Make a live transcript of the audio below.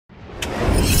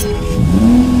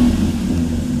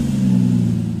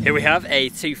Here we have a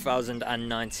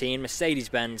 2019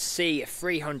 Mercedes-Benz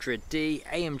C300D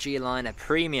AMG line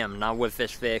Premium. Now with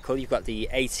this vehicle you've got the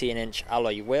 18-inch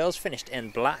alloy wheels finished in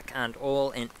black and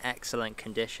all in excellent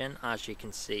condition, as you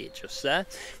can see just there.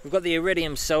 We've got the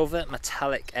iridium silver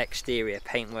metallic exterior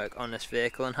paintwork on this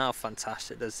vehicle, and how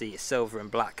fantastic does the silver and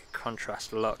black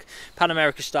contrast look.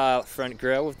 Panamerica style front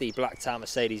grille with the blacked out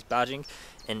Mercedes badging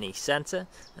in the centre.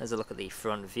 There's a look at the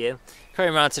front view.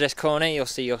 Coming around to this corner you'll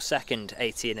see your second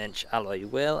 18-inch alloy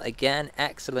wheel, again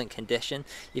excellent condition.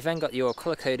 You've then got your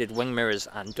colour-coded wing mirrors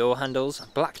and door handles,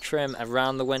 black trim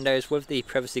around the windows with the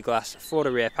privacy glass for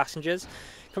the rear passengers.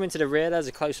 Coming to the rear, there's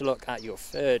a closer look at your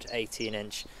third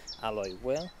 18-inch alloy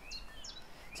wheel.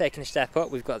 Taking a step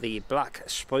up, we've got the black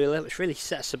spoiler, which really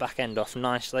sets the back end off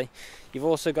nicely. You've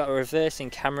also got a reversing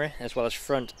camera as well as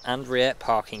front and rear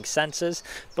parking sensors.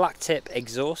 Black tip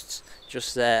exhausts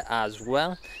just there as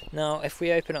well. Now if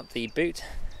we open up the boot,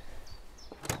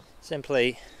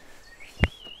 simply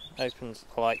opens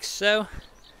like so,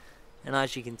 and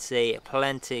as you can see,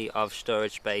 plenty of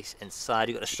storage space inside.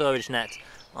 You've got a storage net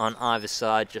on either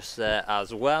side just there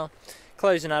as well.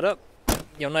 Closing that up,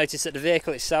 you'll notice that the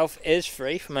vehicle itself is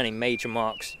free from any major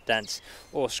marks, dents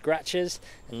or scratches,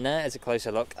 and there is a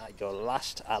closer look at your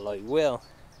last alloy wheel.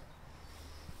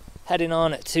 Heading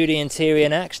on to the interior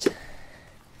next,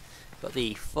 got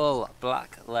the full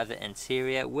black leather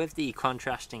interior with the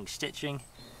contrasting stitching,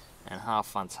 and how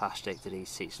fantastic do these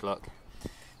seats look.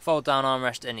 Fold down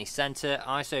armrest in the centre,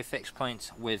 ISOFIX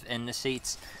points within the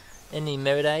seats. In the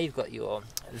mirror there you've got your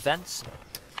vents,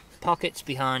 pockets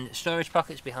behind, storage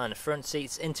pockets behind the front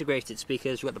seats, integrated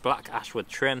speakers. We've got the black ashwood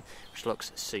trim, which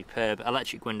looks superb,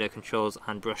 electric window controls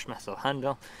and brushed metal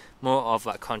handle. More of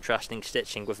that contrasting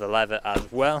stitching with the leather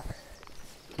as well.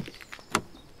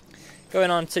 Going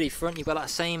on to the front, you've got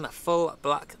that same full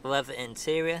black leather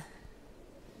interior.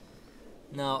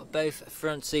 Now both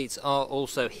front seats are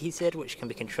also heated, which can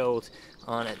be controlled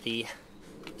on the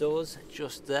doors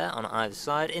just there on either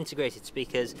side. Integrated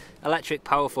speakers, electric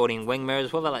power folding wing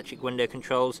mirrors with electric window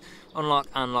controls, unlock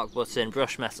and lock button,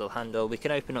 brushed metal handle. We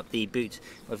can open up the boot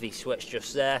with the switch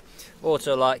just there.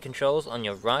 Auto light controls on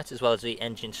your right, as well as the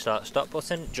engine start stop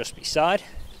button just beside.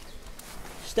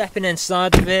 Stepping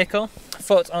inside the vehicle,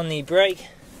 foot on the brake,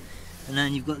 and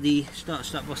then you've got the start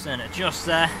stop button just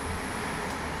there.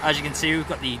 As you can see, we've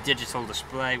got the digital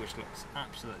display, which looks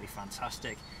absolutely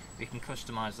fantastic. We can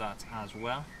customise that as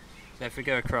well. So if we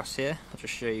go across here, I'll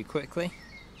just show you quickly.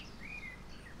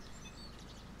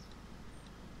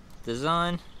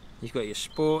 Design, you've got your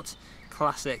sport,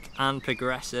 classic and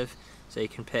progressive, so you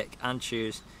can pick and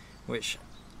choose which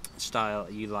style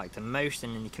you like the most,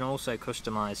 and then you can also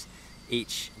customise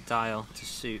each dial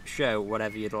to show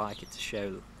whatever you'd like it to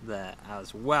show there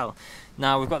as well.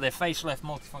 Now we've got the facelift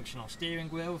multifunctional steering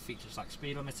wheel with features like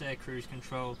speed limiter, cruise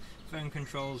control, phone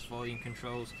controls, volume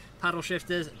controls, paddle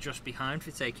shifters just behind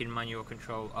for taking manual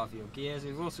control of your gears.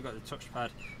 We've also got the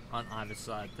touchpad on either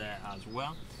side there as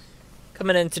well.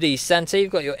 Coming into the centre,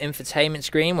 you've got your infotainment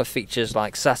screen with features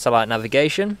like satellite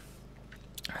navigation,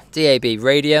 DAB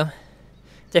radio,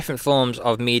 different forms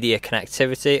of media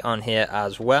connectivity on here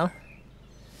as well.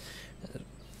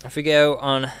 If we go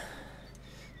on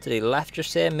to the left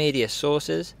just here, media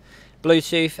sources,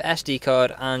 Bluetooth, SD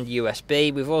card and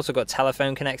USB. We've also got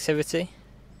telephone connectivity.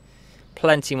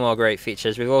 Plenty more great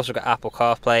features. We've also got Apple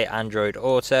CarPlay, Android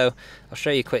Auto. I'll show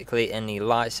you quickly in the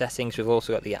light settings. We've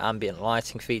also got the ambient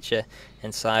lighting feature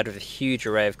inside with a huge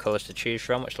array of colours to choose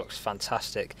from, which looks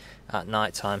fantastic at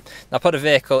night time. Now put the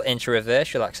vehicle into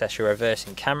reverse, you'll access your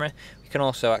reversing camera. You can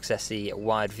also access the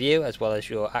wide view as well as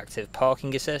your active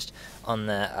parking assist on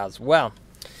there as well.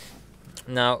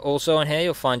 Now also on here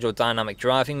you'll find your dynamic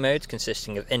driving modes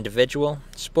consisting of individual,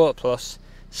 sport plus,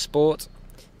 sport,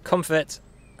 comfort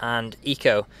and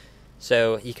eco,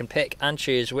 so you can pick and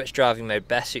choose which driving mode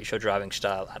best suits your driving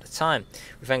style at a time.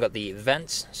 We've then got the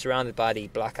vents surrounded by the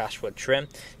black ashwood trim,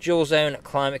 dual zone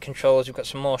climate controls. We've got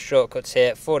some more shortcuts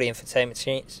here for the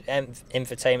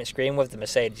infotainment screen with the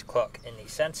Mercedes clock in the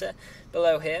centre.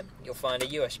 Below here you'll find a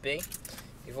USB.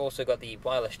 You've also got the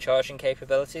wireless charging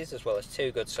capabilities as well as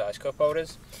two good sized cup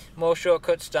holders. More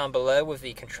shortcuts down below with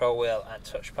the control wheel and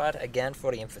touchpad, again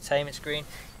for the infotainment screen.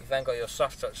 You've then got your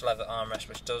soft touch leather armrest,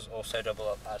 which does also double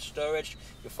up as storage.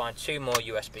 You'll find two more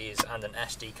USBs and an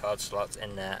SD card slot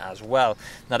in there as well.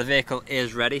 Now the vehicle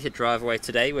is ready to drive away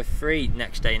today with free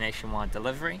next day nationwide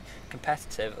delivery,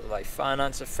 competitive life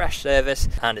finance, a fresh service,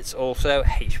 and it's also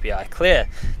HPI clear.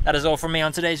 That is all from me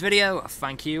on today's video.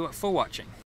 Thank you for watching.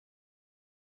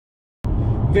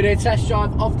 Video test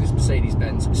drive of this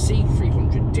Mercedes-Benz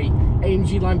C300D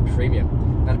AMG line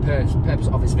Premium. Now the purpose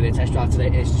of this video test drive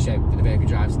today is to show that the vehicle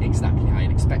drives exactly how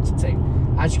you'd expect it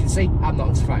to. As you can see, I'm not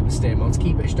interfering with the steering wheel to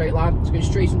keep it a straight line, it's going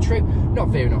straight and true, not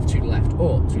veering off to the left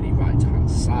or to the right hand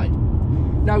side.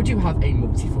 Now we do have a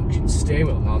multi-function steering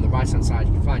wheel. Now on the right hand side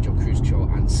you can find your cruise control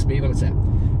and speed limiter.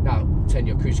 Now turn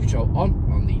your cruise control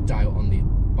on the dial on the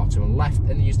bottom and left, and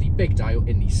then use the big dial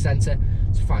in the centre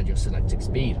to find your selected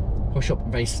speed. Push up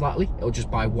very slightly, it'll just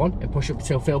buy 1, and push up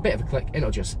until feel a bit of a click and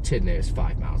it'll just to the nearest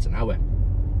 5 miles an hour.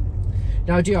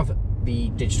 Now I do have the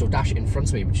digital dash in front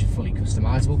of me, which is fully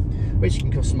customisable, which you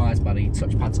can customise by the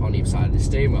touchpads on either side of the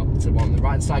steering wheel. So one on the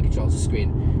right hand side controls the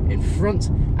screen in front,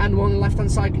 and one on the left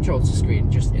hand side controls the screen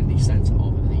just in the centre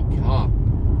of the car.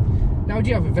 Now we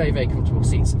do have very, very comfortable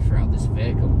seats throughout this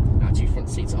vehicle. Now 2 front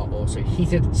seats are also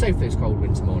heated, so for those cold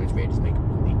winter mornings really does make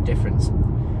all the difference.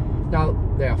 Now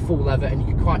they are full leather and you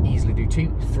can quite easily do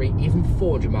 2, 3, even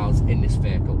 400 miles in this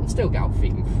vehicle and still get out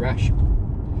feeling fresh.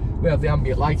 We have the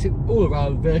ambient lighting all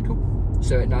around the vehicle,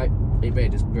 so at night it really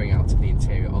does bring out the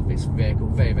interior of this vehicle.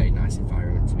 Very, very nice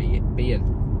environment to be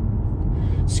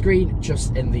in. Screen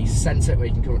just in the centre where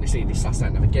you can currently see the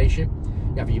satellite navigation.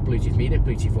 You have your Bluetooth media,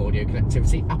 Bluetooth audio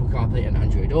connectivity, Apple CarPlay and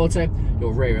Android Auto,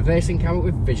 your rear reversing camera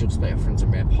with visual display of front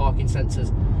and rear parking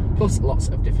sensors, plus lots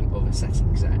of different other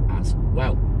settings there as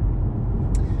well.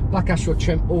 Black Astral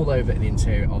trim all over the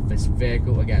interior of this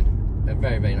vehicle. Again, a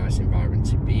very, very nice environment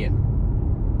to be in.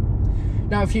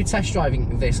 Now, if you're test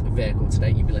driving this vehicle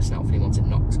today, you'll be listening out for any ones it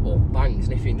knocks or bangs.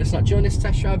 And if you're just not during this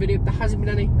test drive video, there hasn't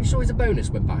been any, which is always a bonus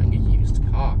when buying a used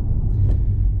car.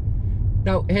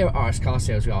 Now, here at RS Car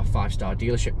Sales, we are a 5-star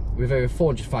dealership with over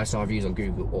 400 5-star reviews on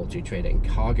Google, Autotrader and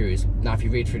Car Gurus. Now, if you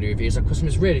read through the reviews, our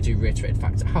customers really do reiterate the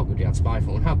fact of how good we are to buy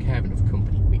from and how caring of a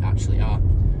company we actually are.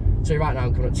 So right now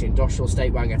I'm coming up to the industrial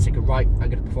estate where I'm going to take a right, I'm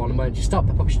going to perform an emergency stop,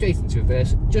 pop straight into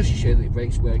reverse, just to show that the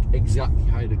brakes work exactly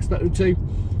how you'd expect them to.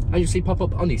 And you'll see pop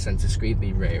up on the centre screen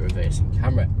the rear reversing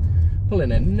camera.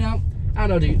 Pulling in now,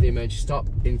 and I'll do the emergency stop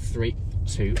in 3,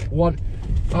 2, 1.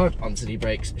 Onto the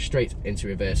brakes, straight into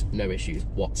reverse, no issues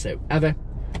whatsoever.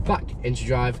 Back into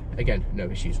drive, again, no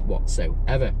issues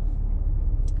whatsoever.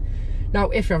 Now,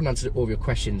 if you haven't answered all of your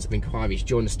questions and inquiries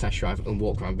during this test drive and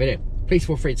walk around video, please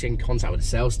feel free to get in contact with the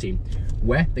sales team,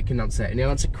 where they can answer any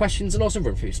unanswered questions and also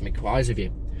run through some inquiries with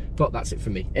you. But that's it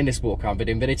from me in this walk around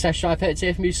video and video test drive. Hope to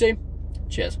hear from you soon.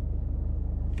 Cheers.